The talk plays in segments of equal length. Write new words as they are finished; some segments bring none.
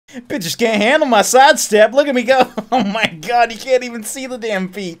Bitches can't handle my sidestep. Look at me go. Oh my god, you can't even see the damn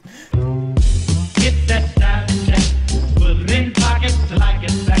feet. Get that sidestep, put it in pockets till I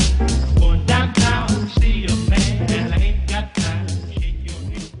get back. Going downtown, see a man, I ain't got time to shake your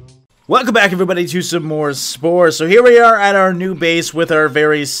hand. Welcome back, everybody, to some more Spore. So here we are at our new base with our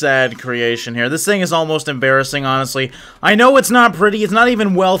very sad creation here. This thing is almost embarrassing, honestly. I know it's not pretty, it's not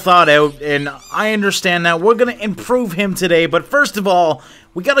even well thought out, and I understand that. We're gonna improve him today, but first of all,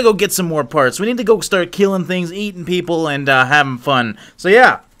 we gotta go get some more parts. We need to go start killing things, eating people, and having fun. So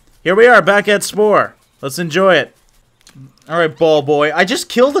yeah, here we are back at Spore. Let's enjoy it. Alright, ball boy. I just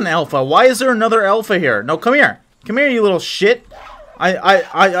killed an alpha. Why is there another alpha here? No, come here. Come here, you little shit.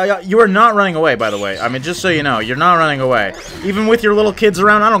 You are not running away, by the way. I mean, just so you know, you're not running away. Even with your little kids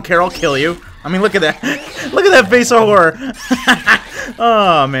around, I don't care. I'll kill you. I mean, look at that. Look at that face of horror.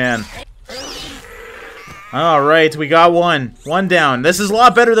 Oh, man. Alright, we got one. One down. This is a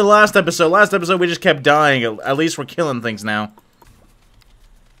lot better than last episode. Last episode, we just kept dying. At least we're killing things now.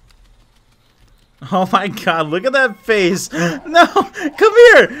 Oh my god, look at that face. No, come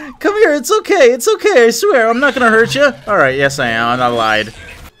here. Come here, it's okay. It's okay, I swear. I'm not gonna hurt you. Alright, yes I am. I lied.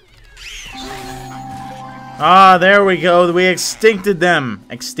 Ah, there we go. We extincted them.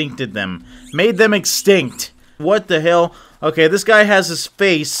 Extincted them. Made them extinct. What the hell? Okay, this guy has his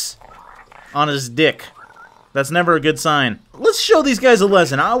face on his dick. That's never a good sign. Let's show these guys a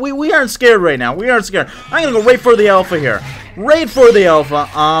lesson. We aren't scared right now. We aren't scared. I'm gonna go right for the alpha here. Right for the alpha.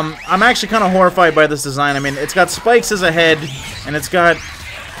 I'm actually kind of horrified by this design. I mean, it's got spikes as a head, and it's got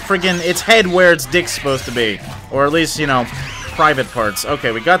friggin' its head where its dick's supposed to be. Or at least, you know, private parts.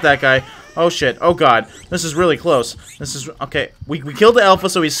 Okay, we got that guy. Oh shit. Oh god. This is really close. This is... Okay, we killed the alpha,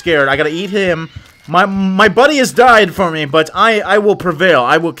 so he's scared. I gotta eat him. My buddy has died for me, but I will prevail.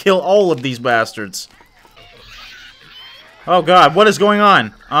 I will kill all of these bastards. Oh god, what is going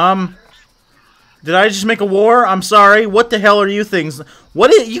on? Did I just make a war? I'm sorry. What the hell are you things?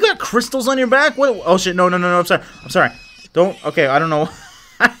 What is, you got crystals on your back? What? Oh shit, no, I'm sorry. I'm sorry. Don't, okay, I don't know.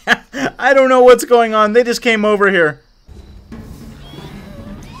 I don't know what's going on. They just came over here.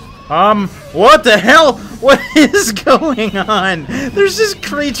 What the hell? What is going on? There's just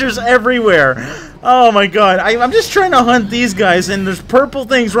creatures everywhere. Oh my god, I'm just trying to hunt these guys, and there's purple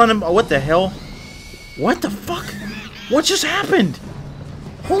things running. Oh, what the hell? What the fuck? What just happened?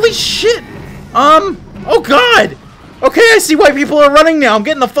 Holy shit! Oh god! Okay, I see why people are running now. I'm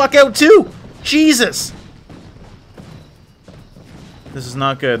getting the fuck out too! Jesus! This is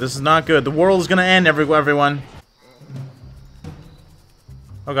not good. This is not good. The world is gonna end, everyone.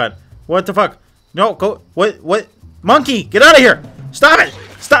 Oh god. What the fuck? No, go. What? Monkey! Get out of here! Stop it!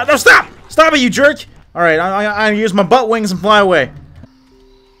 Stop! No, stop! Stop it, you jerk! Alright, I use my butt wings and fly away.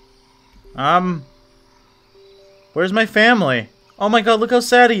 Where's my family? Oh my god, look how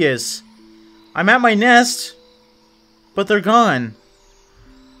sad he is. I'm at my nest, but they're gone.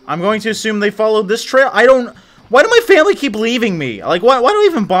 I'm going to assume they followed this trail. I don't... Why do my family keep leaving me? Like, why do I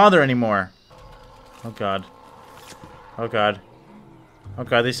even bother anymore? Oh god. Oh god. Oh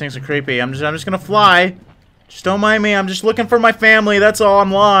god, these things are creepy. I'm just gonna fly. Just don't mind me. I'm just looking for my family. That's all.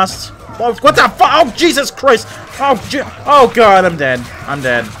 I'm lost. Oh, what the fuck? Oh, Jesus Christ. Oh god, I'm dead. I'm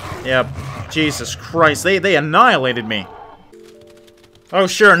dead. Yep. Jesus Christ, they annihilated me. Oh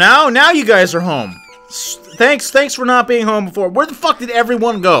sure, now you guys are home. Thanks for not being home before. Where the fuck did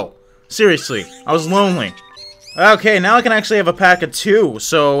everyone go? Seriously, I was lonely. Okay, now I can actually have a pack of 2.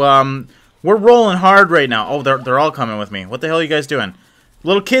 So we're rolling hard right now. Oh, they're all coming with me. What the hell are you guys doing?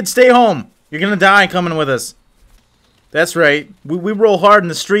 Little kids, stay home. You're gonna die coming with us. That's right. We roll hard in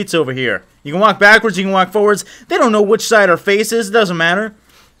the streets over here. You can walk backwards, you can walk forwards. They don't know which side our face is. It doesn't matter.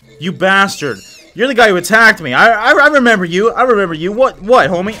 You bastard. You're the guy who attacked me. I remember you. I remember you. What,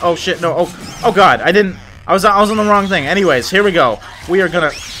 homie? Oh, shit, no. Oh, God. I was on the wrong thing. Anyways, here we go. We are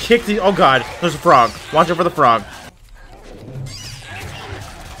gonna kick the... Oh, God. There's a frog. Watch out for the frog.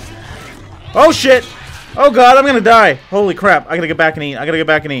 Oh, shit. Oh, God. I'm gonna die. Holy crap. I gotta get back and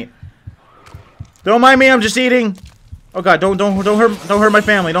eat. Don't mind me. I'm just eating. Oh, God. Don't hurt my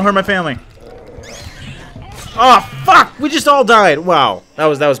family. Don't hurt my family. Oh, fuck! We just all died. Wow. That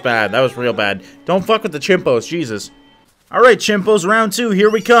was bad. That was real bad. Don't fuck with the chimpos. Jesus. Alright, chimpos. Round 2. Here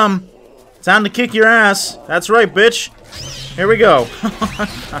we come. Time to kick your ass. That's right, bitch. Here we go.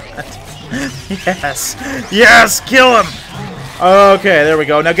 Yes. Yes! Kill him! Okay, there we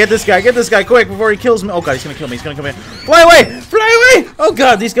go. Now get this guy. Get this guy quick before he kills me. Oh, God. He's gonna kill me. He's gonna kill me. Fly away! Fly away! Oh,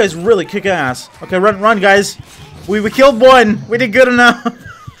 God. These guys really kick ass. Okay, run, guys. We killed one. We did good enough.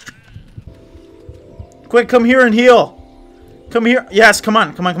 Quick, come here and heal. Come here. Yes, come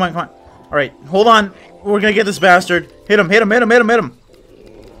on. Alright, hold on. We're gonna get this bastard. Hit him.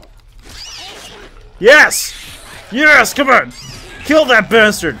 Yes! Yes, come on! Kill that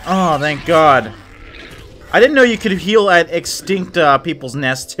bastard! Oh, thank God. I didn't know you could heal at extinct people's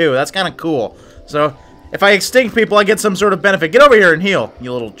nests, too. That's kind of cool. So, if I extinct people, I get some sort of benefit. Get over here and heal,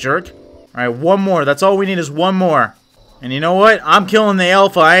 you little jerk. Alright, one more. That's all we need is one more. And you know what? I'm killing the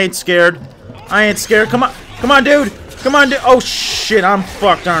alpha. I ain't scared. I ain't scared. Come on. Come on, dude. Come on, dude. Oh, shit. I'm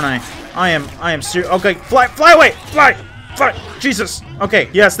fucked, aren't I? I am serious. Okay, fly away. Fly. Jesus. Okay,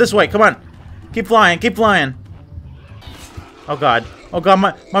 yes, this way. Come on. Keep flying. Oh, God. Oh,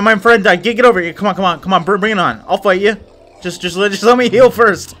 God, my friend died. Get over here. Come on. Bring it on. I'll fight you. Just let me heal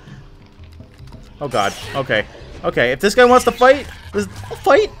first. Oh, God. Okay. If this guy wants to fight, I'll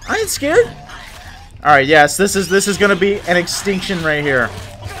fight. I ain't scared. Alright, yes, this is gonna be an extinction right here.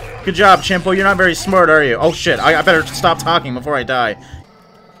 Good job, Chimpo. You're not very smart, are you? Oh, shit. I better stop talking before I die.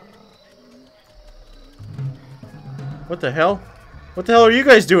 What the hell? What the hell are you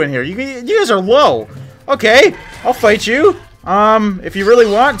guys doing here? You guys are low. Okay, I'll fight you. If you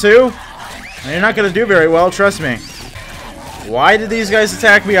really want to. And you're not gonna do very well, trust me. Why did these guys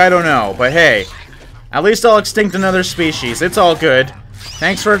attack me? I don't know. But hey, at least I'll extinct another species. It's all good.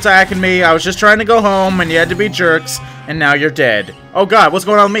 Thanks for attacking me. I was just trying to go home, and you had to be jerks, and now you're dead. Oh God, what's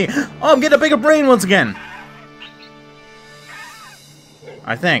going on with me? Oh, I'm getting a bigger brain once again.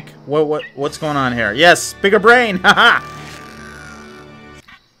 I think. What's going on here? Yes, bigger brain. Haha.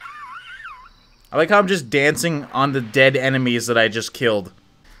 I like how I'm just dancing on the dead enemies that I just killed.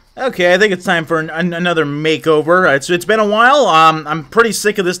 Okay, I think it's time for another makeover. It's been a while. I'm pretty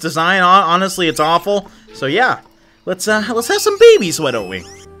sick of this design. Honestly, it's awful. So yeah. Let's have some babies, why don't we?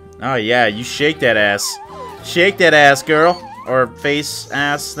 Oh yeah, you shake that ass. Shake that ass, girl. Or face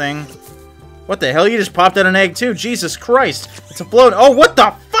ass thing. What the hell? You just popped out an egg too. Jesus Christ. It's a float. Oh, what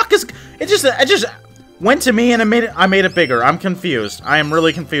the fuck is it just went to me and I made it bigger. I'm confused. I am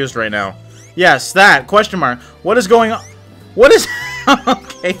really confused right now. Yes, that question mark. What is going on? What is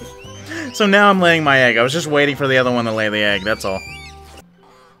okay. So now I'm laying my egg. I was just waiting for the other one to lay the egg, that's all.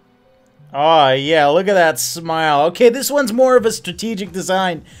 Oh, yeah, look at that smile. Okay, this one's more of a strategic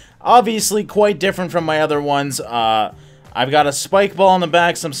design. Obviously quite different from my other ones. I've got a spike ball on the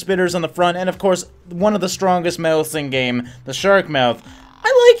back, some spitters on the front, and of course, one of the strongest mouths in game, the shark mouth.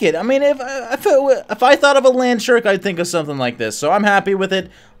 I like it. I mean, if I thought of a land shark, I'd think of something like this. So I'm happy with it.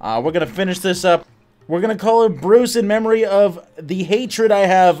 We're gonna finish this up. We're gonna call it Bruce in memory of the hatred I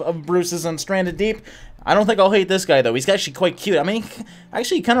have of Bruce's Unstranded Deep. I don't think I'll hate this guy, though. He's actually quite cute. I mean,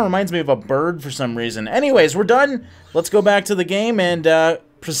 actually, he kind of reminds me of a bird for some reason. Anyways, we're done. Let's go back to the game and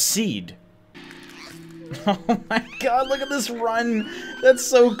proceed. Oh my God, look at this run. That's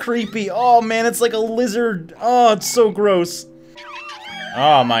so creepy. Oh man, it's like a lizard. Oh, it's so gross.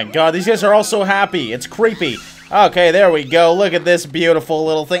 Oh my God, these guys are all so happy. It's creepy. Okay, there we go. Look at this beautiful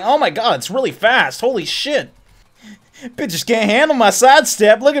little thing. Oh my God, it's really fast. Holy shit. Bitches can't handle my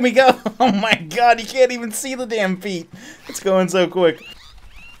sidestep. Look at me go. Oh my God, you can't even see the damn feet. It's going so quick.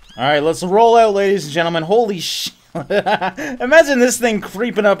 Alright, let's roll out, ladies and gentlemen. Holy shit. Imagine this thing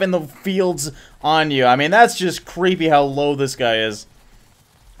creeping up in the fields on you. I mean, that's just creepy how low this guy is.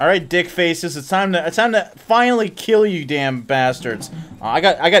 Alright, dick faces. It's time to finally kill you, damn bastards. I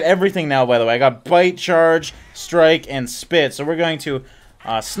got everything now, by the way. I got bite, charge, strike, and spit. So we're going to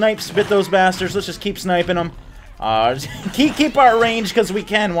spit those bastards. Let's just keep sniping them. Keep our range because we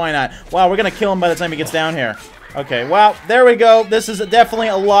can. Why not? Wow, we're gonna kill him by the time he gets down here. Okay, well, there we go. This is definitely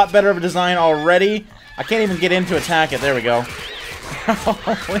a lot better of a design already. I can't even get in to attack it. There we go.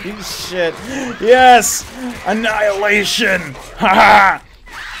 Holy shit. Yes! Annihilation! Haha!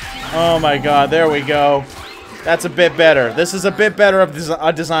 Oh my God, there we go. That's a bit better. This is a bit better of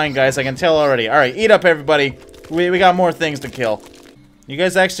a design, guys. I can tell already. Alright, eat up, everybody. We got more things to kill. You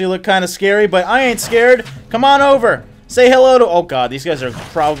guys actually look kind of scary, but I ain't scared. Come on over. Say hello to... Oh, God, these guys are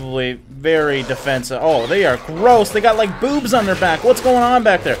probably very defensive. Oh, they are gross. They got, like, boobs on their back. What's going on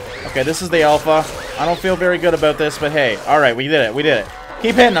back there? Okay, this is the alpha. I don't feel very good about this, but hey. Alright, we did it. We did it.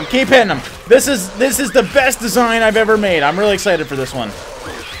 Keep hitting them. Keep hitting them. This is the best design I've ever made. I'm really excited for this one.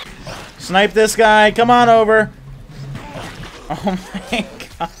 Snipe this guy. Come on over. Oh, my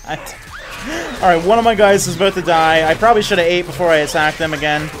God. Alright, one of my guys is about to die. I probably should have ate before I attacked them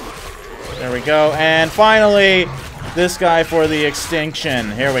again. There we go. And finally, this guy for the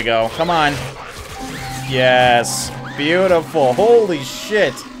extinction. Here we go. Come on. Yes. Beautiful. Holy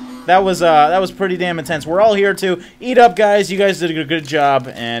shit. That was pretty damn intense. We're all here to eat up, guys. You guys did a good job.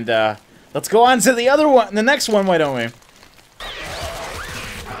 And let's go on to the other one. The next one, why don't we?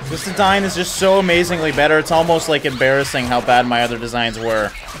 This design is just so amazingly better. It's almost like embarrassing how bad my other designs were.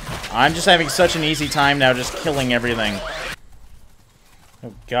 I'm just having such an easy time now just killing everything.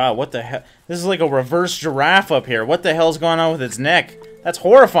 Oh god, what the hell? This is like a reverse giraffe up here. What the hell's going on with its neck? That's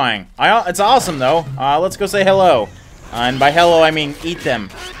horrifying. It's awesome though. Let's go say hello. And by hello, I mean eat them.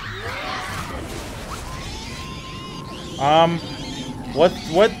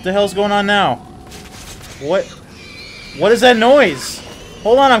 What the hell's going on now? What is that noise?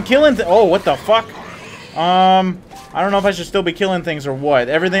 Hold on, I'm killing oh, what the fuck? I don't know if I should still be killing things or what.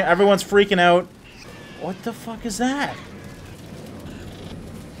 Everyone's freaking out. What the fuck is that?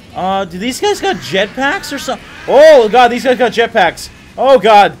 Do these guys got jetpacks or something? Oh god, these guys got jetpacks. Oh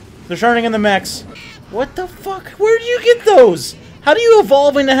god, they're turning in the mechs. What the fuck? Where do you get those? How do you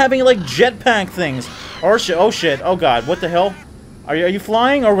evolve into having like jetpack things? Or shit, oh shit, oh god, what the hell? Are you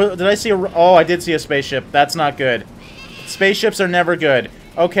flying or did I see a... Oh, I did see a spaceship. That's not good. Spaceships are never good.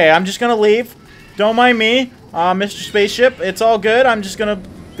 Okay, I'm just gonna leave. Don't mind me, Mr. Spaceship. It's all good. I'm just gonna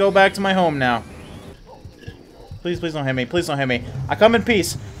go back to my home now. Please, please don't hit me. Please don't hit me. I come in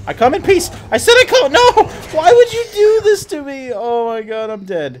peace. I come in peace. I said I come. No! Why would you do this to me? Oh my god, I'm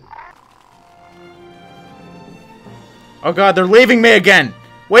dead. Oh god, they're leaving me again.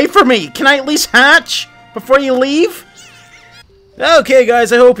 Wait for me. Can I at least hatch before you leave? Okay,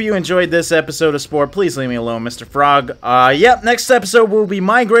 guys, I hope you enjoyed this episode of Spore. Please leave me alone, Mr. Frog. Yep, next episode we'll be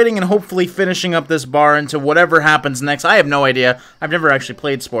migrating and hopefully finishing up this bar into whatever happens next. I have no idea. I've never actually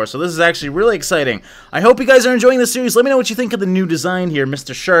played Spore, so this is actually really exciting. I hope you guys are enjoying this series. Let me know what you think of the new design here,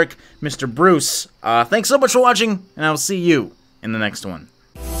 Mr. Shark, Mr. Bruce. Thanks so much for watching, and I will see you in the next one.